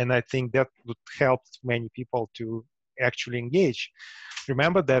did, and I think that would help many people to actually engage.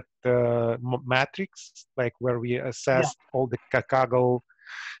 Remember that matrix, like where we assessed all the Kaggle.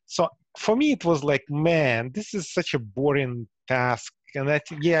 So for me, it was like, man, this is such a boring task, and I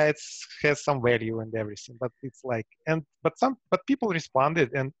think it has some value and everything, but it's like, but people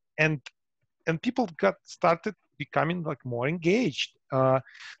responded, and people started becoming like more engaged.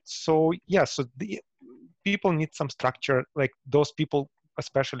 So the people need some structure, like those people,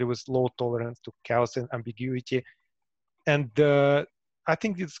 especially with low tolerance to chaos and ambiguity, and I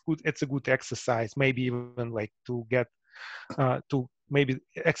think it's good. It's a good exercise, maybe even like to get to maybe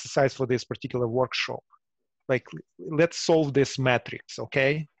exercise for this particular workshop. Like, let's solve this matrix,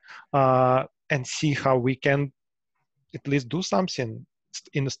 okay? And see how we can at least do something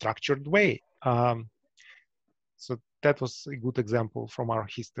in a structured way. So that was a good example from our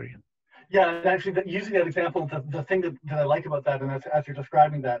history. Yeah, and actually, using that example, the thing that I like about that, and as you're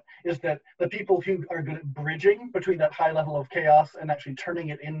describing that, is that the people who are good at bridging between that high level of chaos and actually turning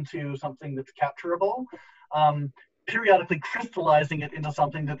it into something that's capturable, periodically crystallizing it into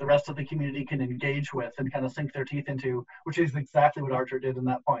something that the rest of the community can engage with and kind of sink their teeth into, which is exactly what Artur did in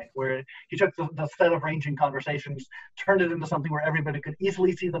that point, where he took the set of ranging conversations, turned it into something where everybody could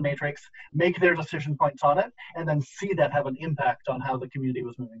easily see the matrix, make their decision points on it, and then see that have an impact on how the community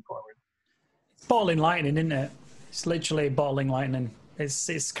was moving forward. It's bottling lightning, isn't it? It's literally bottling lightning.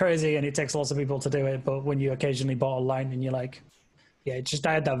 It's crazy, and it takes lots of people to do it, but when you occasionally bottle lightning, you're like, yeah,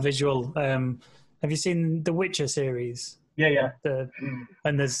 I had that visual. Have you seen the Witcher series? Yeah.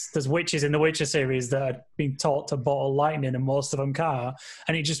 And there's witches in the Witcher series that are being taught to bottle lightning, and most of them can't.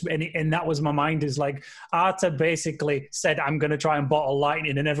 And that was my mind, is like, Artur basically said, I'm going to try and bottle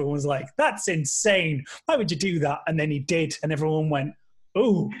lightning, and everyone was like, that's insane. Why would you do that? And then he did, and everyone went,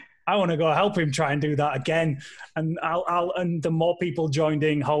 ooh, I want to go help him try and do that again. And and the more people joined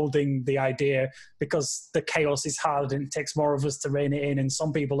in holding the idea, because the chaos is hard and it takes more of us to rein it in, and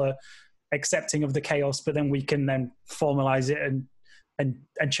some people are accepting of the chaos, but then we can then formalize it and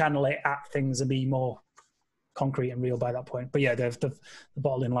channel it at things and be more concrete and real by that point. But yeah, the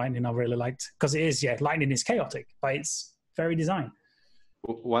bottling lightning I really liked, because it is, lightning is chaotic by its very design.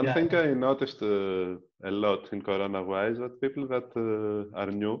 One thing I noticed a lot in CoronaWhy is that people that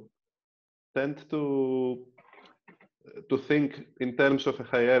are new tend to think in terms of a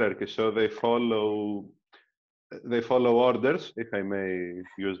hierarchy, so they follow orders, if I may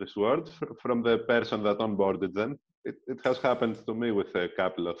use this word, from the person that onboarded them. It has happened to me with a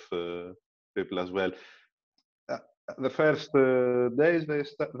couple of people as well. The first days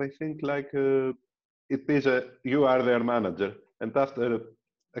they think like it is you are their manager, and after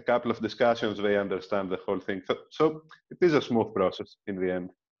a couple of discussions they understand the whole thing. So it is a smooth process in the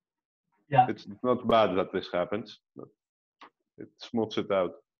end. Yeah, it's not bad that this happens, but it smooths it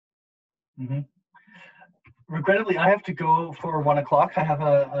out. Mm-hmm. Regrettably, I have to go for 1 o'clock. I have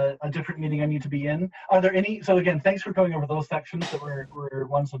a different meeting I need to be in. Are there any, so again, thanks for going over those sections that were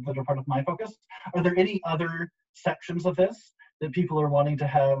ones that are part of my focus. Are there any other sections of this that people are wanting to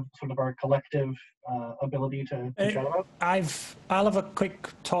have sort of our collective ability to chat about? I'll have a quick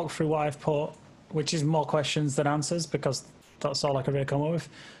talk through what I've put, which is more questions than answers, because That's all I could really come up with.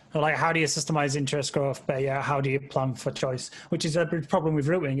 Like, how do you systemize interest growth? But yeah, how do you plan for choice? Which is a problem with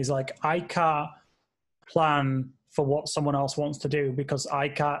routing, is like, I can't plan for what someone else wants to do because I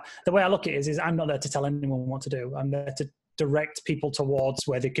can't. The way I look at it is I'm not there to tell anyone what to do. I'm there to direct people towards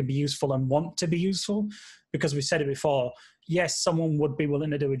where they can be useful and want to be useful. Because we said it before, yes, someone would be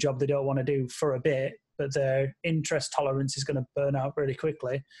willing to do a job they don't want to do for a bit, but their interest tolerance is going to burn out really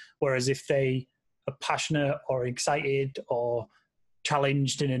quickly. Whereas if they are passionate or excited or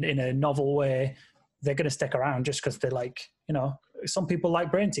challenged in a novel way, they're going to stick around just because they like, you know, some people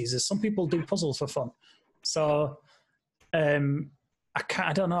like brain teasers, some people do puzzles for fun. So I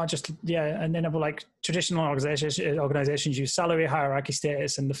don't know, and then like traditional organizations use salary, hierarchy,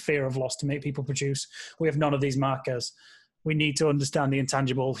 status, and the fear of loss to make people produce. We have none of these markers. We need to understand the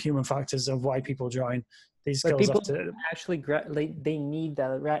intangible human factors of why people join. These skills people have to actually they need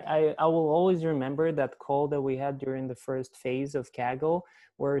that, right? I will always remember that call that we had during the first phase of Kaggle,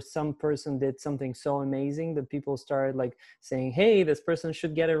 where some person did something so amazing that people started like saying, hey, this person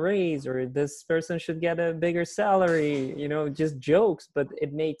should get a raise, or this person should get a bigger salary, you know, just jokes. But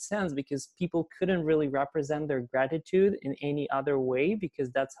it made sense because people couldn't really represent their gratitude in any other way,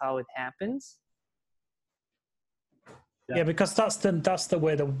 because that's how it happens. Yeah, because that's the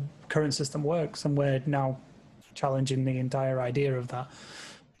way the current system works, and we're now challenging the entire idea of that.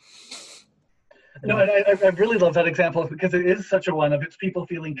 No, and I really love that example because it is such a one of it's people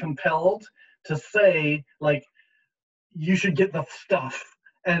feeling compelled to say, like, you should get the stuff,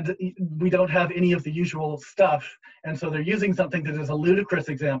 and we don't have any of the usual stuff, and so they're using something that is a ludicrous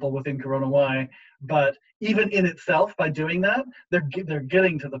example within CoronaWhy, but even in itself, by doing that, they're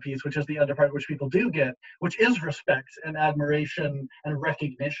getting to the piece, which is the other part which people do get, which is respect and admiration and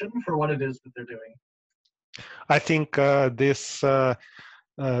recognition for what it is that they're doing. I think this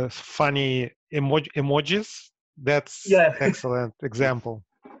funny emojis, that's excellent example.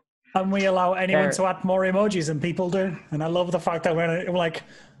 And we allow anyone to add more emojis than people do. And I love the fact that we're like,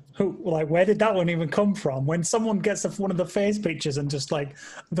 where did that one even come from? When someone gets one of the face pictures, and just like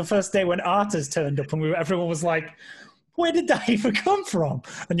the first day when Arta's turned up, and everyone was like, where did that even come from?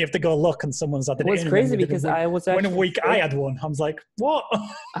 And you have to go look, and someone's added it in. It was crazy because I was actually when a week I had one, I was like, what?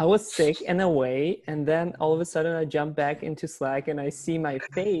 I was sick and away, and then all of a sudden I jump back into Slack and I see my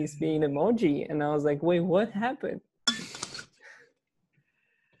face being an emoji, and I was like, wait, what happened?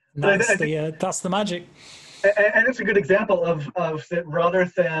 That's the magic. And it's a good example of that,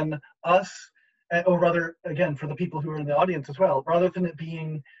 rather than us, or rather, again, for the people who are in the audience as well, rather than it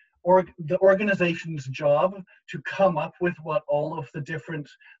being the organization's job to come up with what all of the different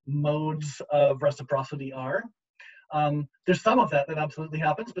modes of reciprocity are. There's some of that absolutely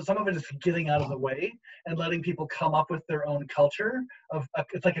happens, but some of it is getting out of the way and letting people come up with their own culture of,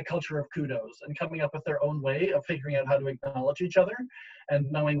 it's like a culture of kudos, and coming up with their own way of figuring out how to acknowledge each other, and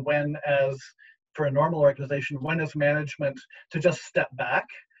knowing when, as for a normal organization, when as management to just step back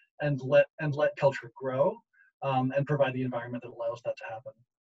and let culture grow, and provide the environment that allows that to happen.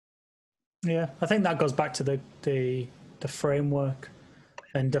 Yeah, I think that goes back to the framework,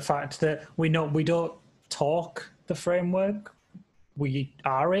 and the fact that we don't talk the framework, we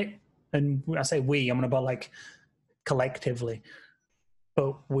are it. And I say we, I'm about like collectively,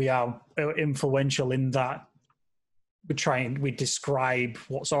 but we are influential in that we describe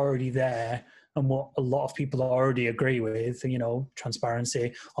what's already there and what a lot of people already agree with, you know,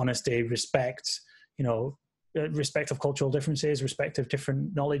 transparency, honesty, respect, you know, respect of cultural differences, respect of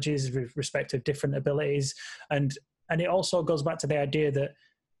different knowledges, respect of different abilities. And it also goes back to the idea that,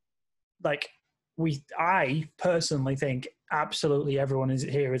 like, I personally think absolutely everyone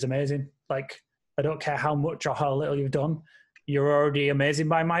here is amazing. Like, I don't care how much or how little you've done. You're already amazing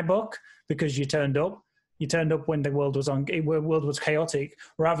by my book, because you turned up. You turned up when the world was chaotic,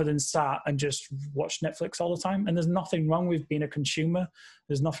 rather than sat and just watch Netflix all the time. And there's nothing wrong with being a consumer.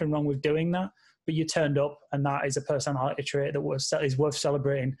 There's nothing wrong with doing that. But you turned up, and that is a personality trait that is worth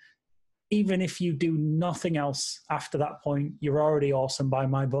celebrating. Even if you do nothing else after that point, you're already awesome by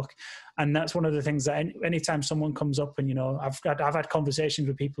my book. And that's one of the things that anytime someone comes up, and, you know, I've had conversations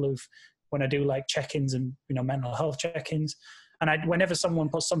with people when I do like check-ins and, you know, mental health check-ins, and whenever someone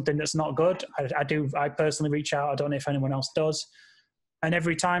puts something that's not good, I personally reach out. I don't know if anyone else does. And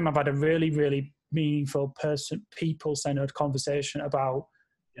every time I've had a really, really meaningful people-centered conversation about,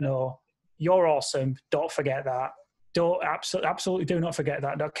 you know, you're awesome. Don't forget that. Absolutely do not forget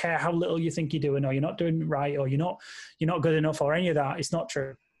that. Don't care how little you think you're doing, or you're not doing right, or you're not good enough, or any of that. It's not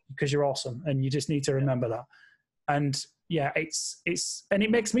true, because you're awesome, and you just need to remember that. And yeah, and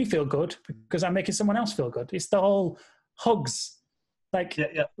it makes me feel good because I'm making someone else feel good. It's the whole hugs. Like,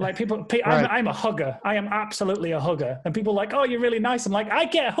 Yeah. like people, Right. I'm a hugger. I am absolutely a hugger. And people are like, oh, you're really nice. I'm like, I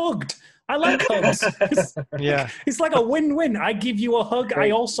get hugged. I like hugs. Yeah. It's like a win-win. I give you a hug. I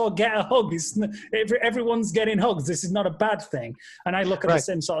Right. also get a hug. Everyone's getting hugs. This is not a bad thing. And I look at the Right.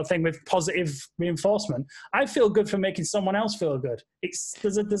 same sort of thing with positive reinforcement. I feel good for making someone else feel good.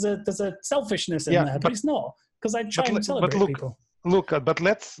 There's a selfishness in Yeah, there, but it's not, because I try and but celebrate people. look, but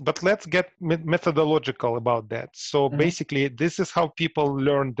let's get methodological about that. So basically, this is how people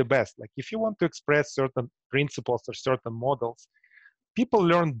learn the best. Like, if you want to express certain principles or certain models, people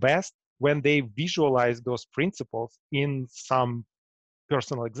learn best when they visualize those principles in some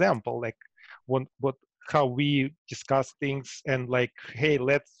personal example, like how we discuss things, and like, hey,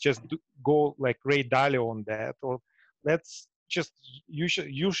 let's just go like Ray Dalio on that, or let's just you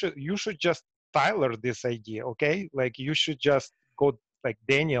should just Tyler this idea, okay? Like, you should just go like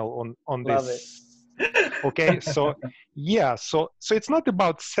Daniel on Love it. this. Okay, so yeah, so it's not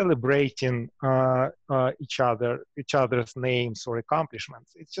about celebrating each other's names or accomplishments.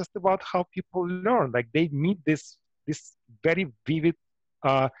 It's just about how people learn. Like, they meet this very vivid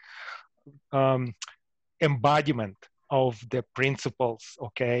embodiment of the principles.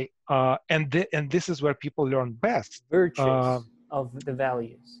 Okay, and this is where people learn best. Virtues of the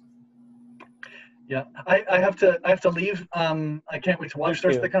values. Yeah, I have to leave. I can't wait to watch the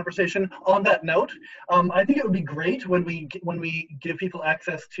rest of the conversation. On that note, I think it would be great when we give people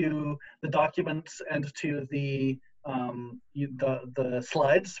access to the documents and to the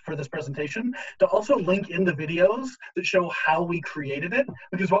slides for this presentation, to also link in the videos that show how we created it,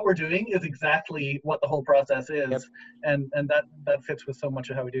 because what we're doing is exactly what the whole process is. Yep. and that fits with so much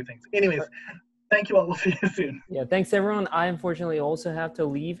of how we do things. Anyways. Thank you all. We'll see you soon. Yeah, thanks everyone. I unfortunately also have to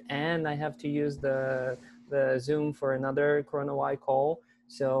leave, and I have to use the Zoom for another CoronaWhy call.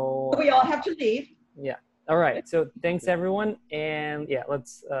 So We all have to leave. yeah. All right. So thanks everyone, and yeah,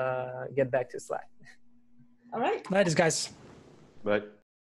 let's get back to Slack. All right. Ladies, guys. Bye.